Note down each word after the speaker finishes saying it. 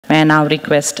May I now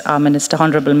request our Minister,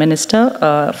 Honorable Minister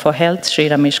for Health, Shri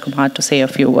Ramesh Kumar, to say a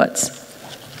few words.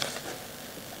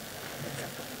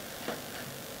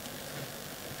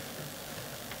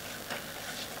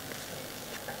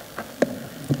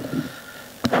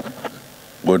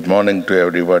 Good morning to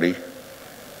everybody.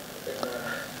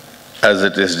 As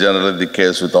it is generally the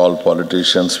case with all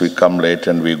politicians, we come late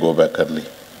and we go back early.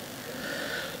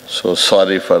 So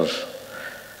sorry for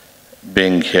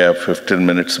being here 15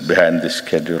 minutes behind the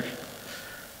schedule.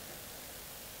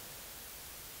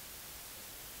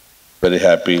 Very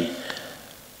happy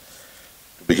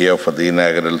to be here for the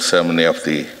inaugural ceremony of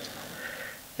the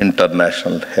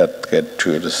International Healthcare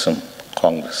Tourism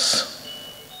Congress.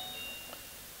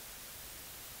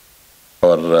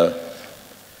 Our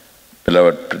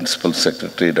beloved Principal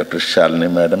Secretary, Dr.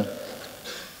 Shalini Madam.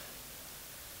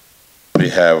 We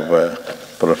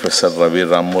have Professor Ravi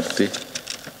Ramurthy,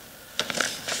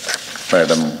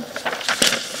 Madam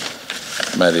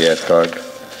Maria Todd,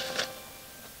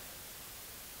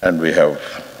 and we have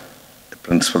the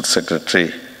Principal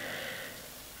Secretary,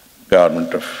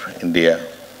 Government of India,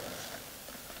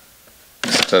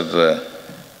 Mr.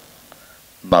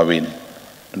 Naveen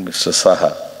and Mr.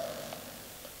 Saha.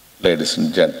 Ladies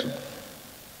and gentlemen,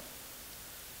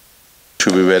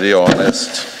 to be very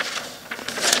honest,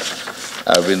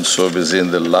 I've been so busy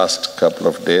in the last couple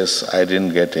of days, I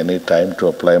didn't get any time to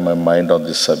apply my mind on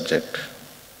this subject.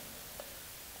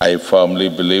 I firmly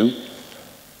believe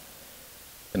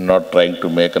in not trying to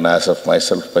make an ass of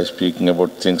myself by speaking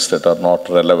about things that are not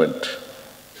relevant.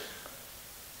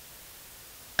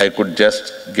 I could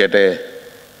just get a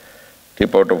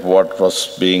tip out of what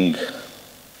was being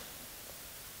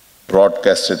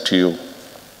broadcasted to you.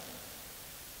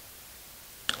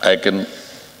 I can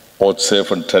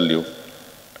vouchsafe and tell you,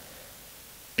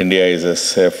 India is a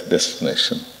safe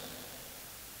destination.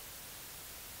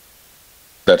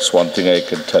 That's one thing I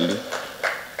can tell you.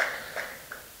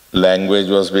 Language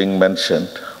was being mentioned.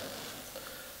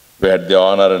 We had the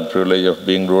honor and privilege of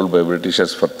being ruled by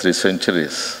Britishers for 3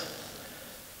 centuries.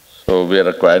 So we are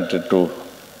acquainted to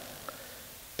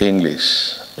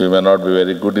English. We may not be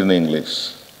very good in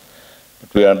English,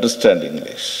 but we understand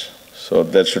English. So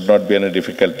there should not be any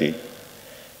difficulty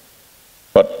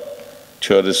for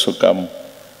tourists who come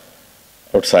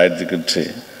outside the country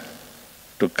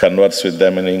to converse with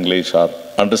them in English or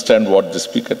understand what they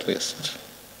speak at least.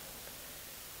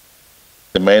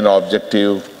 The main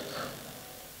objective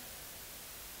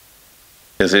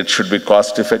is it should be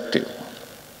cost effective.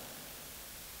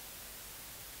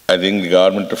 I think the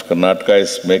government of Karnataka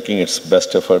is making its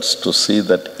best efforts to see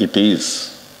that it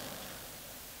is.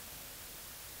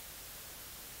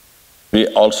 We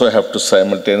also have to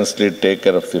simultaneously take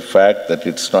care of the fact that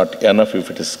it's not enough if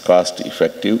it is cost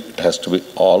effective, it has to be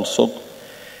also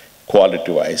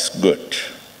quality-wise good.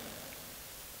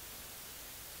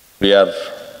 We are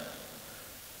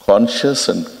conscious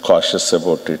and cautious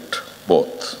about it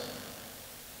both.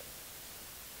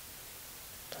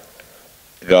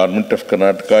 The government of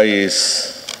Karnataka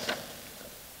is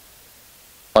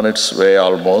on its way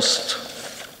almost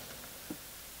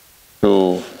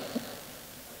to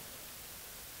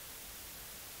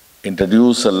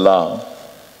introduce a law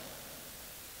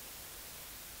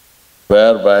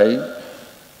whereby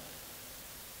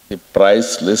the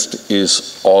price list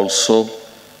is also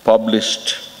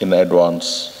published in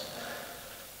advance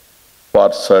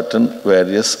for certain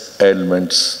various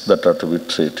ailments that are to be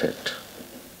treated.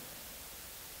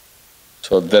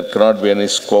 So there cannot be any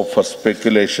scope for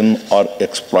speculation or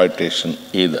exploitation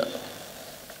either.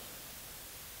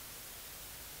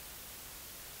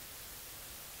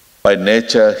 By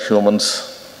nature,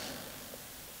 humans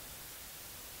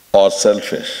are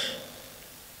selfish.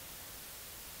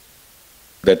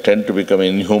 They tend to become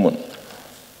inhuman.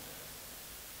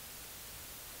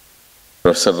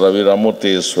 Professor Ravi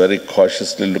Ramurthy is very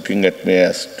cautiously looking at me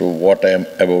as to what I am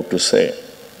about to say.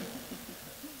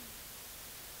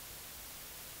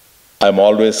 I am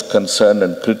always concerned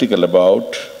and critical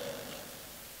about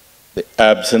the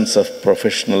absence of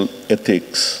professional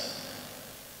ethics.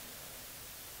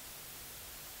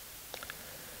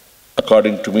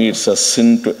 According to me, it's a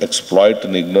sin to exploit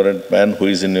an ignorant man who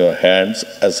is in your hands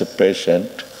as a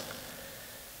patient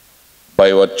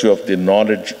by virtue of the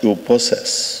knowledge you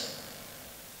possess.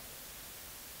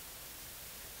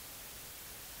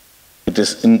 It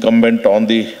is incumbent on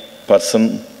the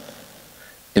person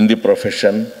in the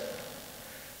profession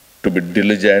to be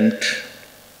diligent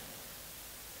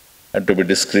and to be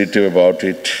discretive about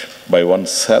it by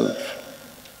oneself.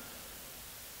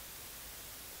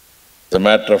 As a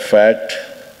matter of fact,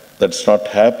 that's not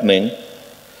happening.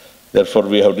 Therefore,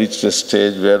 we have reached a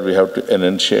stage where we have to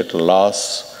enunciate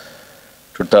laws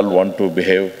to tell one to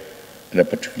behave in a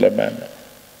particular manner.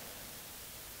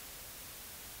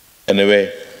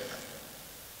 Anyway,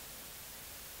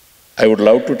 I would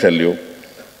love to tell you,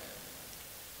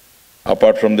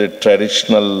 apart from the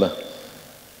traditional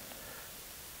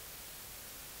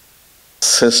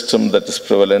system that is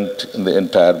prevalent in the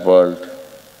entire world,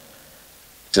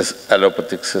 which is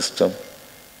allopathic system,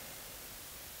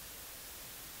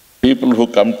 people who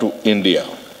come to India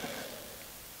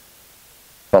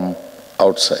from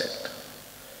outside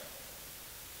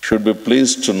should be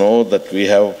pleased to know that we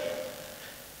have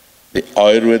the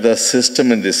Ayurveda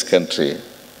system in this country,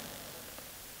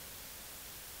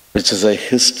 which has a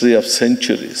history of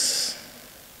centuries,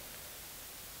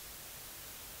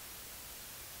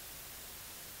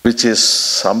 which is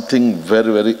something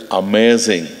very, very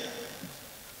amazing.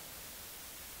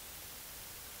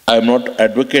 I am not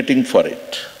advocating for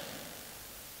it,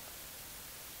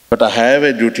 but I have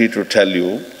a duty to tell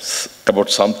you about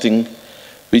something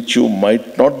which you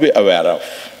might not be aware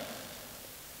of.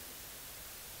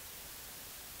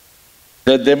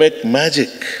 That they make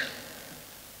magic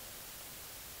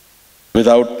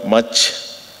without much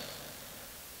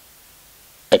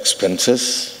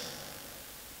expenses,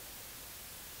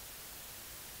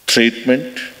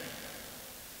 treatment.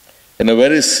 In a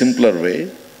very simpler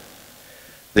way,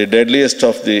 the deadliest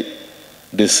of the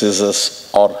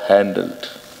diseases are handled.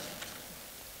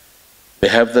 They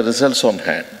have the results on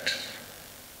hand.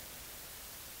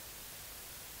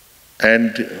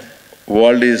 And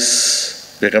world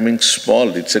is becoming small.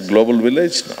 It's a global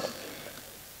village now.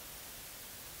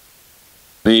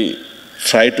 We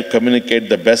try to communicate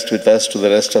the best with us to the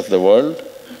rest of the world,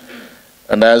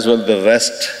 and as well the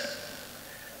rest,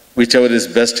 whichever is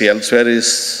best elsewhere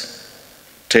is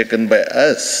taken by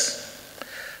us.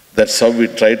 That's how we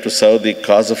try to serve the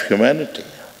cause of humanity.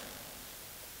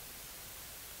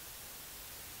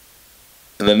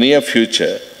 In the near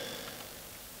future,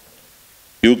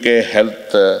 UK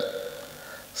Health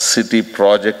City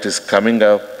project is coming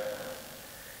up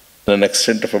in an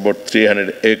extent of about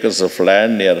 300 acres of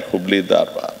land near Hubli,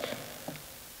 Dharwad.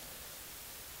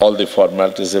 All the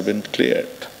formalities have been cleared.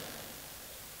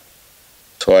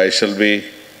 So I shall be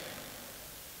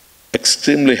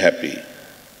extremely happy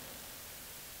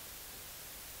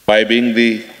by being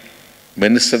the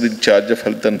Minister in charge of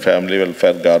Health and Family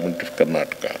Welfare, Government of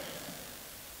Karnataka,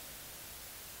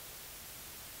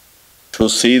 to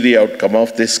see the outcome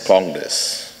of this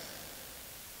Congress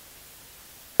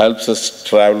helps us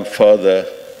travel further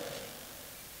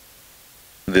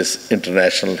in this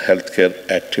international healthcare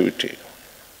activity.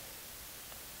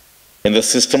 In the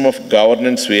system of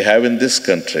governance we have in this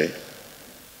country,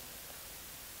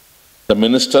 the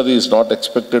minister is not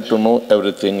expected to know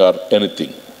everything or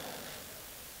anything.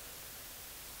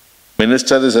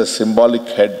 Minister is a symbolic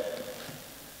head.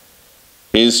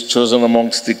 He is chosen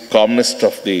amongst the commonest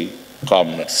of the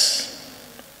commoners.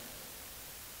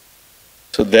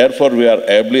 So therefore we are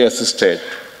ably assisted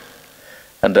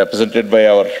and represented by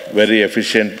our very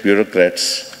efficient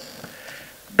bureaucrats.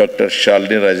 Dr.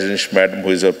 Shalini Rajneesh Madam,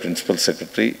 who is our Principal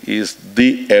Secretary, is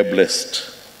the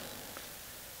ablest.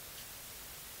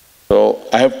 So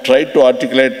I have tried to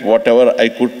articulate whatever I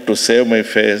could to save my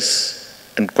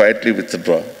face and quietly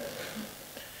withdraw.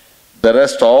 The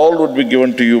rest all would be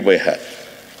given to you by her.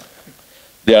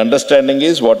 The understanding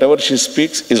is whatever she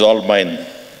speaks is all mine.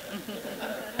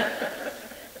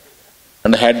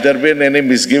 And had there been any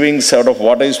misgivings out of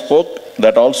what I spoke,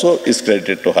 that also is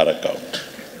credited to her account.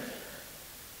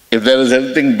 If there is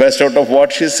anything best out of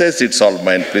what she says, it's all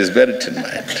mine. Please bear it in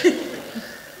mind.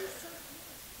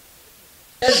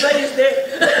 That's why he's there.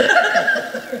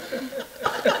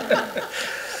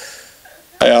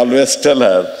 I always tell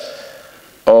her,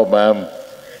 oh ma'am,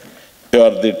 you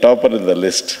are the topper in the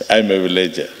list. I'm a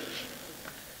villager.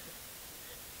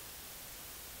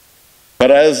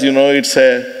 For us, you know, it's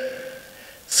a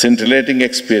scintillating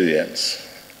experience.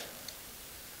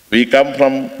 We come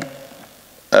from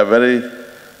a very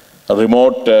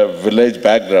remote village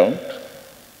background,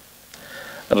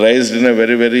 raised in a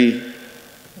very, very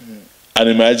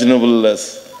unimaginable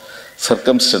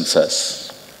circumstances.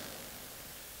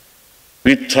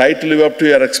 We try to live up to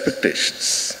your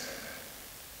expectations.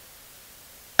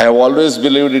 I have always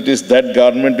believed it is that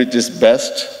government which is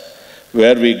best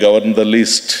where we govern the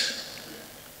least.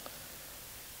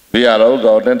 We allow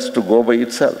governance to go by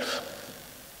itself.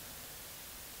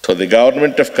 So the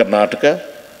government of Karnataka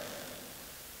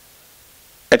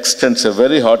extends a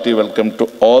very hearty welcome to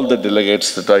all the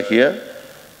delegates that are here.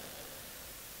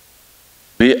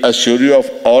 We assure you of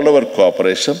all our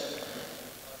cooperation.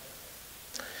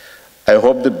 I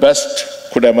hope the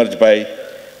best could emerge by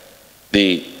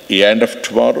the end of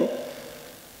tomorrow.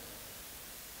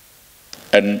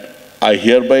 And I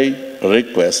hereby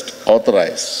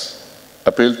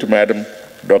appeal to Madam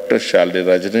Dr. Shalini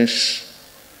Rajneesh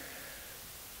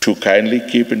to kindly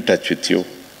keep in touch with you.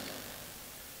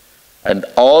 And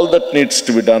all that needs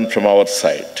to be done from our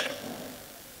side,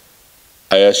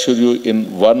 I assure you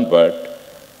in one word,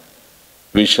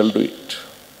 we shall do it.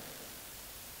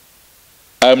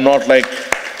 I am not like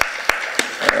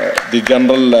the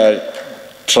general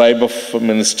tribe of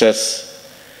ministers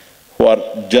who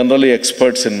are generally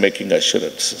experts in making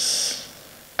assurances.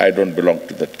 I don't belong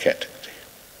to that category.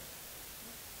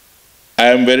 I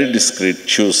am very discreet,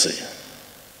 choosy.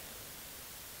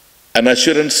 An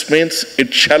assurance means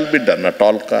it shall be done at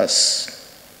all costs.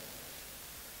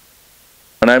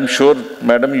 And I am sure,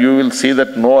 Madam, you will see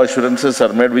that no assurances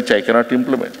are made which I cannot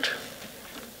implement.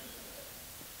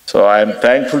 So I am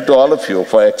thankful to all of you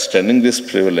for extending this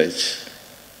privilege.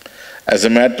 As a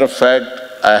matter of fact,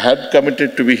 I had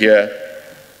committed to be here,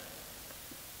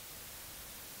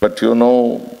 but you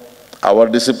know, our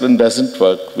discipline doesn't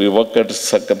work. We work at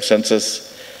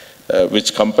circumstances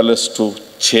which compel us to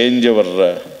change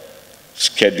our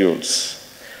schedules.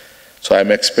 So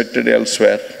I'm expected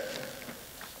elsewhere.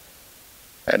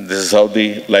 And this is how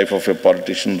the life of a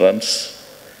politician runs.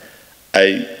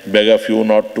 I beg of you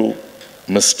not to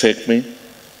mistake me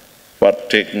for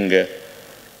taking a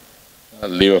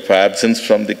leave of absence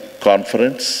from the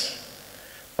conference.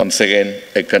 Once again,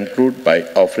 I conclude by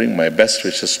offering my best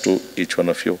wishes to each one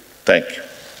of you. Thank you.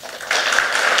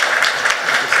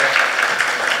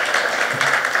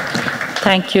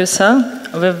 Thank you, sir.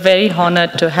 We're very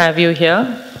honored to have you here.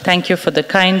 Thank you for the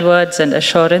kind words and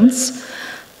assurance.